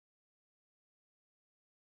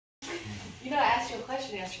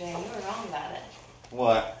question yesterday and you were wrong about it.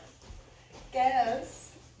 What?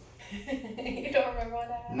 Guess. You don't remember what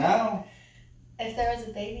I asked? No. If there was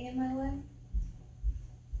a baby in my womb?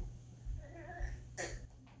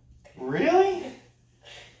 Really?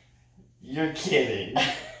 You're kidding.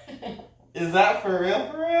 Is that for real,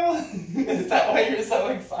 for real? Is that why you're so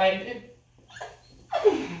excited?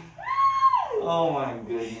 Oh my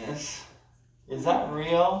goodness. Is that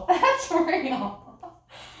real? That's real.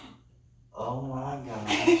 Oh my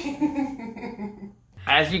gosh.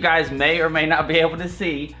 As you guys may or may not be able to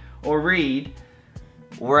see or read,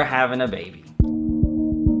 we're having a baby.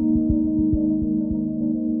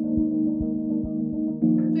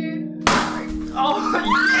 Oh,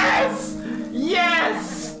 yes!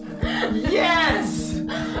 Yes! Yes!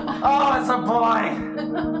 Oh, it's a boy!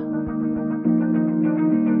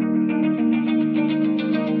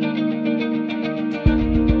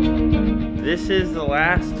 This is the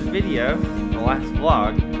last video, the last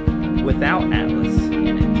vlog, without Atlas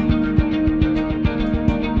in it.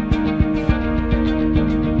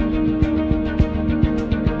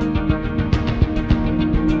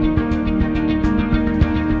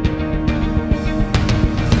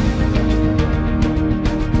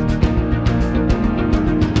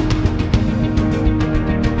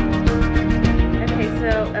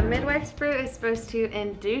 Supposed to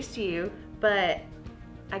induce you, but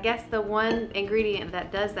I guess the one ingredient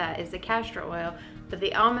that does that is the castor oil, but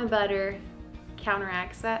the almond butter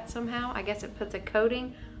counteracts that somehow. I guess it puts a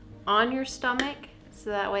coating on your stomach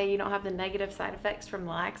so that way you don't have the negative side effects from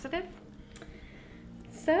the laxative.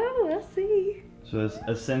 So we'll see. So this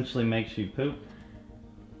essentially makes you poop?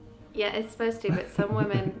 Yeah, it's supposed to, but some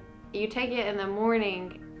women, you take it in the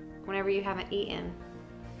morning whenever you haven't eaten,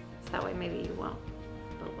 so that way maybe you won't,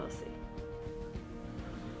 but we'll see.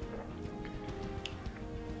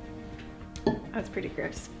 That's pretty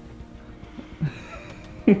gross.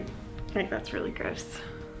 I think that's really gross.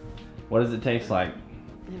 What does it taste like?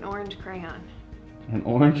 An orange crayon. An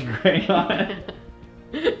orange crayon?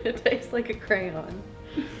 It tastes like a crayon.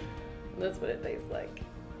 That's what it tastes like.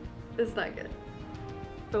 It's not good.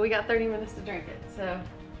 But we got 30 minutes to drink it, so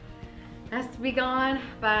it has to be gone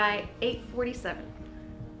by 8:47.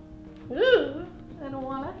 Ooh, I don't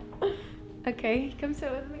wanna. Okay, come sit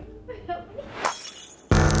with me. Help me.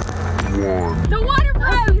 The water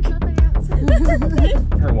broke!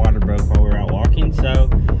 Her water broke while we were out walking, so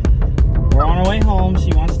we're on our way home.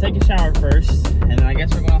 She wants to take a shower first, and then I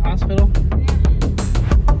guess we're going to the hospital.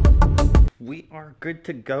 We are good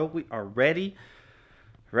to go. We are ready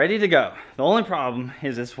to go. The only problem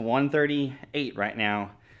is it's 1:38 right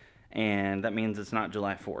now, and that means it's not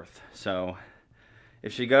July 4th. So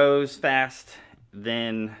if she goes fast,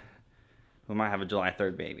 then we might have a July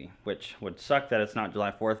 3rd baby, which would suck that it's not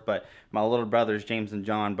July 4th, but my little brothers, James and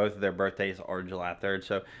John, both of their birthdays are July 3rd,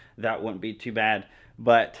 so that wouldn't be too bad.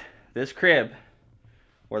 But this crib,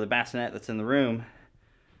 or the bassinet that's in the room,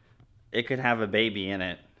 it could have a baby in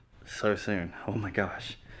it so soon. Oh my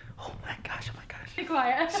gosh. Oh my gosh, oh my gosh. Be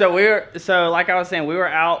quiet. So like I was saying, we were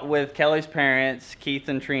out with Kelly's parents, Keith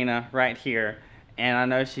and Trina, right here, and I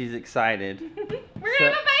know she's excited. We're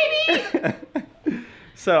gonna have a baby!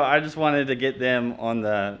 So I just wanted to get them on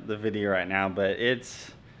the video right now, but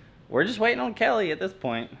we're just waiting on Kelly at this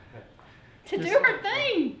point. To do her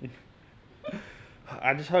thing.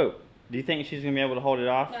 I just hope. Do you think she's going to be able to hold it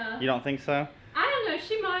off? No. You don't think so? I don't know.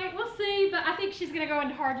 She might. We'll see. But I think she's going to go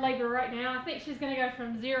into hard labor right now. I think she's going to go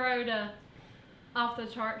from 0 to off the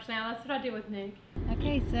charts now. That's what I did with Nick.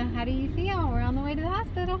 Okay, so how do you feel? We're on the way to the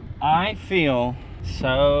hospital. I feel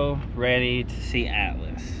so ready to see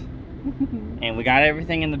Atlas. And we got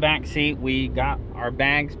everything in the back seat. We got our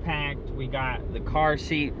bags packed. We got the car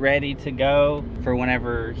seat ready to go for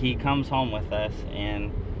whenever he comes home with us.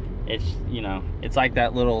 And it's, you know, it's like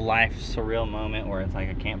that little life surreal moment where it's like,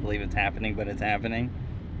 I can't believe it's happening, but it's happening.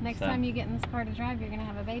 Next time you get in this car to drive, you're gonna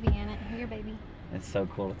have a baby in it. Your baby. It's so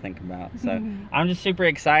cool to think about. So I'm just super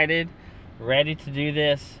excited, ready to do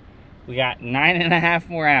this. We got 9.5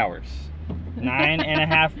 more hours.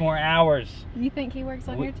 9.5 more hours. You think he works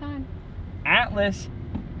on your time? Atlas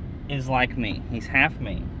is like me. He's half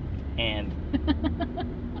me. And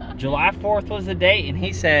July 4th was the date, and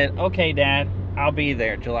he said, okay, Dad, I'll be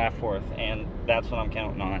there July 4th. And that's what I'm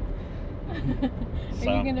counting on.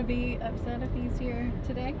 Are you going to be upset if he's here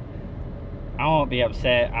today? I won't be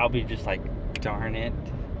upset. I'll be just like, darn it.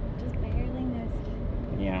 Just barely missed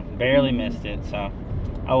it. Yeah, barely missed it. So,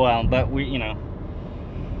 oh well. But we, you know,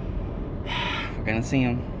 we're going to see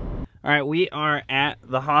him. All right, we are at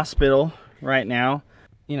the hospital right now.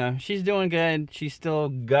 You know, she's doing good. She's still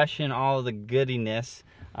gushing all of the goodiness.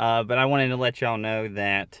 But I wanted to let y'all know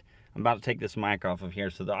that I'm about to take this mic off of here,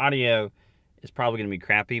 so the audio is probably going to be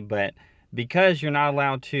crappy, but because you're not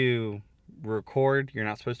allowed to record, you're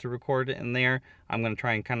not supposed to record it in there, I'm going to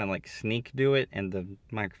try and kind of like sneak do it, and the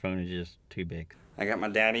microphone is just too big. I got my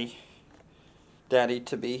daddy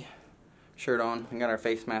to be shirt on. We got our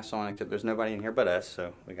face masks on, except there's nobody in here but us,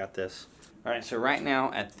 so we got this. Alright, so right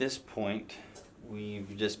now at this point,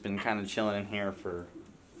 we've just been kind of chilling in here for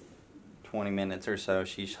 20 minutes or so.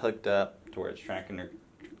 She's hooked up to where it's tracking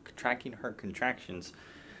her contractions,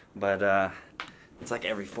 but it's like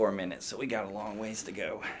every 4 minutes, so we got a long ways to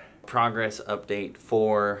go. Progress update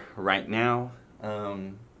for right now.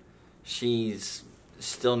 She's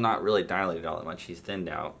still not really dilated all that much. She's thinned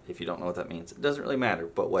out. If you don't know what that means, it doesn't really matter.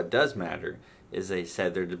 But what does matter is they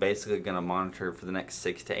said they're basically going to monitor for the next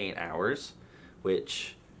 6 to 8 hours,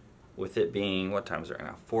 which, with it being, what time is it right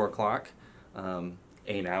now? 4 o'clock.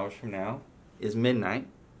 8 hours from now is midnight.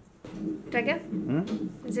 Do I go?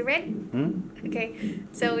 Is it ready? Okay,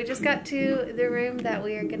 so we just got to the room that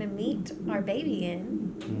we are going to meet our baby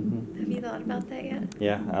in. Have you thought about that yet?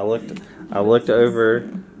 Yeah, I looked over.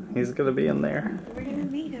 He's going to be in there. We're going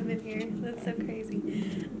to meet him in here. That's so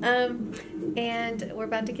crazy. And we're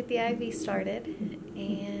about to get the IV started,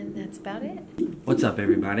 and that's about it. What's up,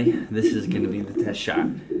 everybody? This is going to be the test shot.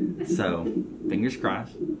 So, fingers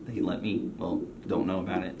crossed. They let me, well, don't know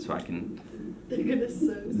about it, so I can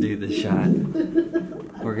do the shot.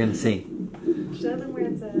 We're going to see. Show them where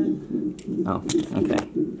it's at. Oh, okay.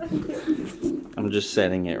 I'm just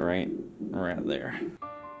setting it right there.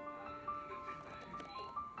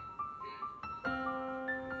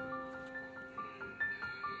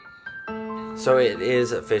 So it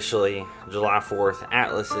is officially July 4th.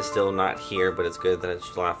 Atlas is still not here, but it's good that it's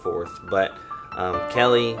July 4th. But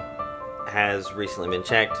Kelly has recently been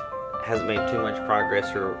checked. Hasn't made too much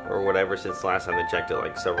progress or whatever since the last time they checked it,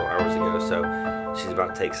 like several hours ago. So she's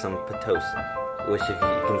about to take some Pitocin, which, if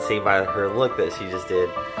you can see by her look that she just did,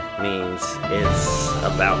 means it's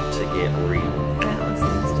about to get real. Atlas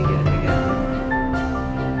needs to get it together.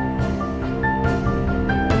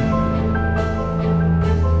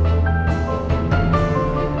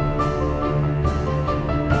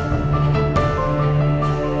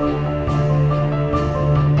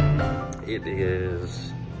 It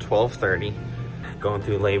is 12:30, going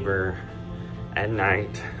through labor at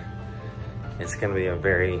night. It's gonna be a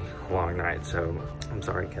very long night, so I'm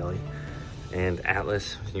sorry, Kelly. And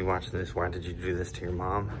Atlas, you watching this, why did you do this to your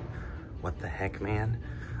mom? What the heck, man?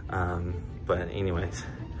 But anyways,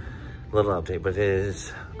 a little update, but it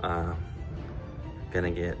is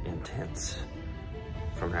gonna get intense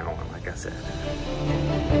from now on, like I said.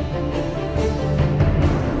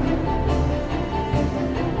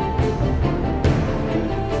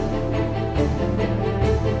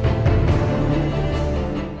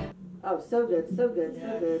 So good, so good,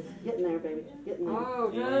 so good. Get in there, baby. Get in there. Oh,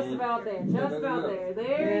 just about there. Just about there.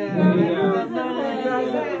 There you go.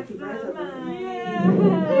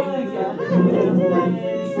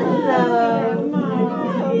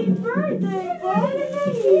 Happy birthday, buddy.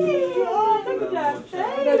 Oh, look at that.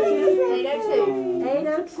 802.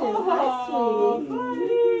 802. Hi,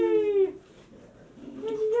 sweetie.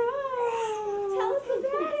 Tell us about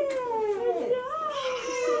it.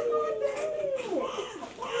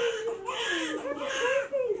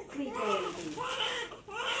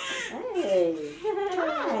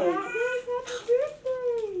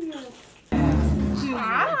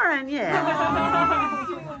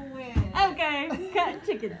 Okay, cutting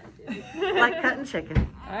chicken. Like cutting chicken.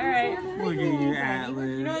 Alright. Look at you, Atlas.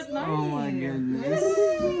 You know, it's nice. Oh my goodness.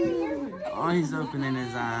 Oh, he's opening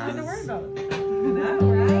his eyes.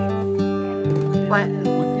 What?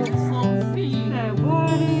 Look at some feet.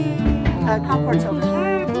 Concord silver.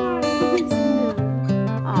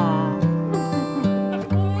 Aww.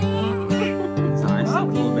 His eyes are a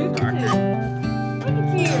little bit darker. Look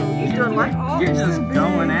at you. You doing what? You're just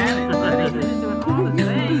going at it, buddy. You're just doing all the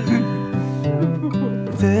things.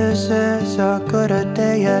 This is as good a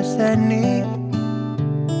day as any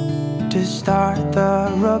to start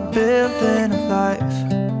the rebuilding of life.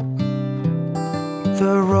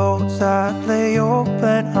 The roads that lay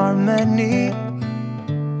open are many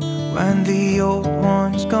when the old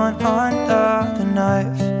one's gone under the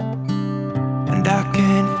knife. And I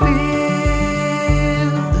can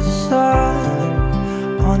feel the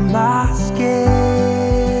sun on my skin,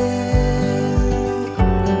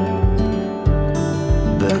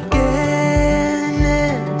 beginning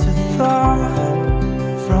to thaw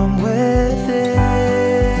from within.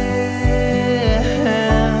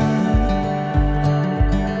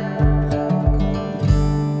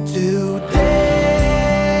 Today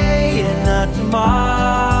and not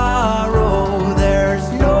tomorrow,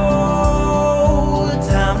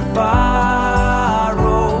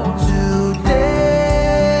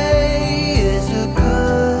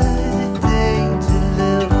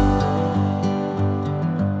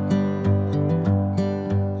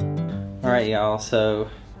 Alright, y'all, so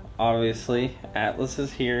obviously Atlas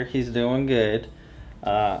is here. He's doing good.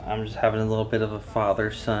 I'm just having a little bit of a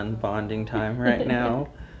father-son bonding time right now.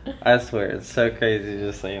 I swear, it's so crazy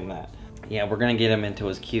just saying that. Yeah, we're gonna get him into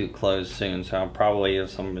his cute clothes soon, so I'll probably have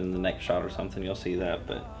some in the next shot or something, you'll see that,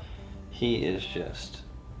 but he is just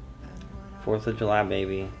 4th of July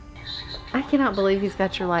baby. I cannot believe he's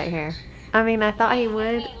got your light hair. I mean, I thought he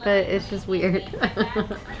would, but it's just weird.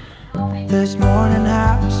 This morning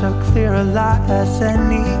has so clear a light as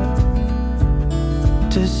any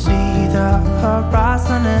to see the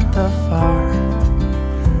horizon and the far.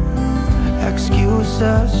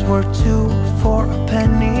 Excuses were 2 for a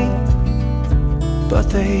penny, but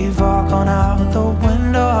they've all gone out the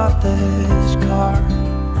window of this car.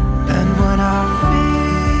 And when I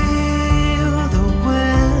feel the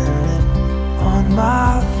wind on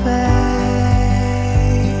my face,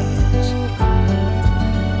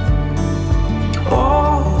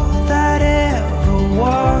 all that ever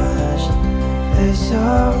was is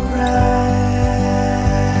a race.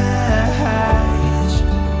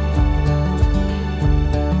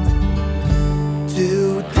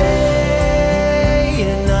 Today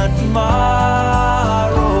and not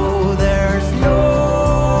tomorrow, there's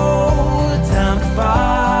no time to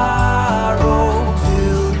borrow.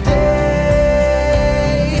 Today,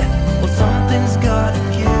 well, something's gotta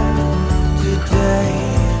give. Today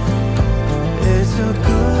is a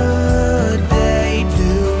good day.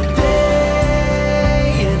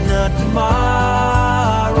 Today and not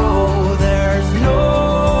tomorrow, there's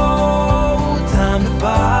no time to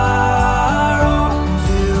borrow.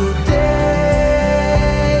 Today,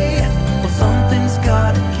 well, something's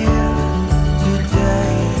gotta give.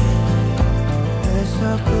 Today is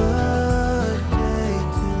a good day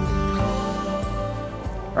to live.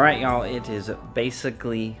 Alright, y'all, it is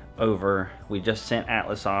basically over. We just sent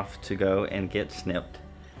Atlas off to go and get snipped.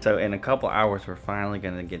 So in a couple hours, we're finally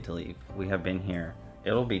gonna get to leave. We have been here.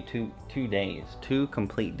 It'll be two days, 2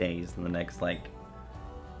 complete days in the next like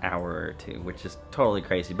hour or 2, which is totally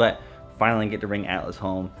crazy. But finally get to bring Atlas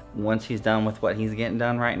home. Once he's done with what he's getting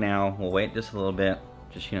done right now, we'll wait just a little bit.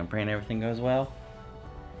 Just, praying everything goes well.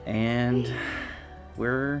 And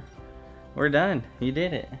we're done. You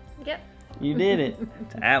did it. Yep. You did it.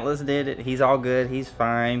 Atlas did it. He's all good. He's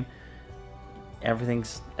fine. Everything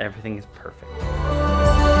is perfect.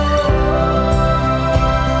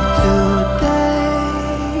 Today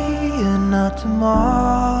and not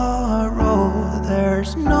tomorrow,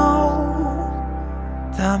 there's no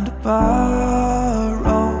time to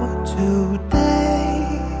borrow.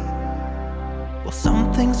 Today, well,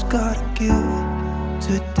 something's gotta give.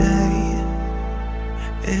 Today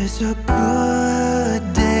is a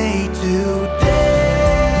good day. Today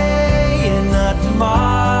and not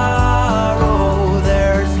tomorrow,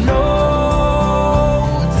 there's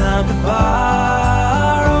no time to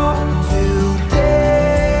borrow. Today,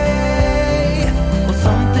 well,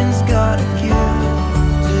 something's gotta give.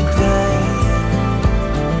 Today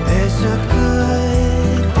is a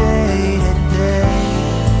good day. Today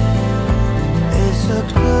is a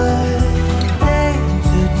good day.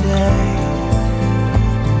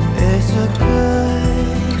 Today is a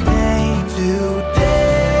good day.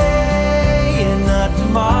 Today and not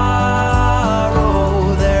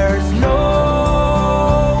tomorrow, there's no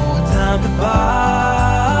time to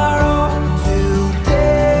borrow.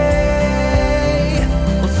 Today,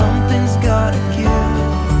 well, something's gotta give.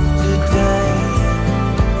 Today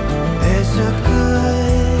is a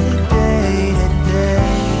good day.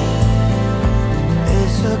 Today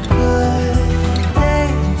is a good day.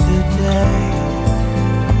 Today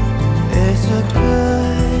is a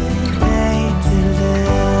good day to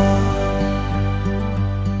live.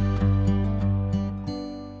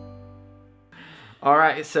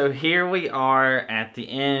 Alright, so here we are at the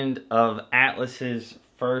end of Atlas's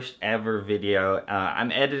first ever video.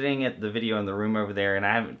 I'm editing the video in the room over there, and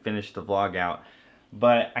I haven't finished the vlog out.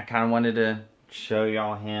 But I kind of wanted to show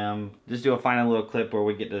y'all him. Just do a final little clip where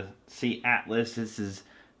we get to see Atlas. This is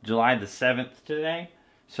July the 7th today.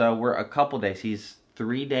 So we're a couple days. He's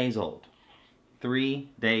 3 days old. 3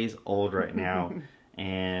 days old right now.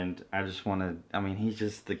 And I just want to, he's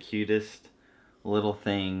just the cutest little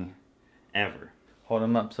thing ever. Hold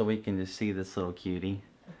him up so we can just see this little cutie.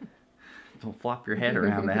 Don't flop your head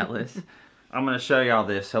around, Atlas. I'm going to show y'all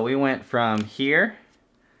this. So we went from here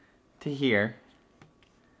to here.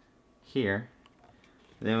 Here.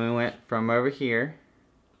 Then we went from over here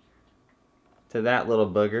to that little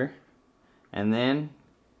booger. And then,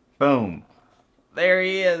 boom. There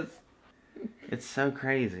he is. It's so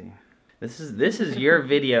crazy. This is your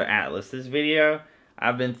video, Atlas. This video,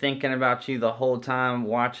 I've been thinking about you the whole time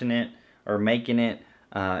watching it or making it.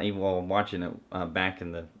 Even while watching it back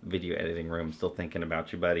in the video editing room, still thinking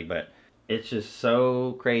about you, buddy. But it's just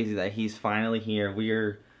so crazy that he's finally here.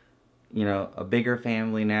 We're, you know, a bigger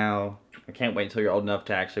family now. I can't wait until you're old enough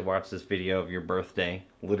to actually watch this video of your birthday.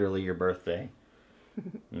 Literally your birthday.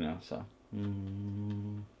 You know, so.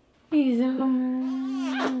 He's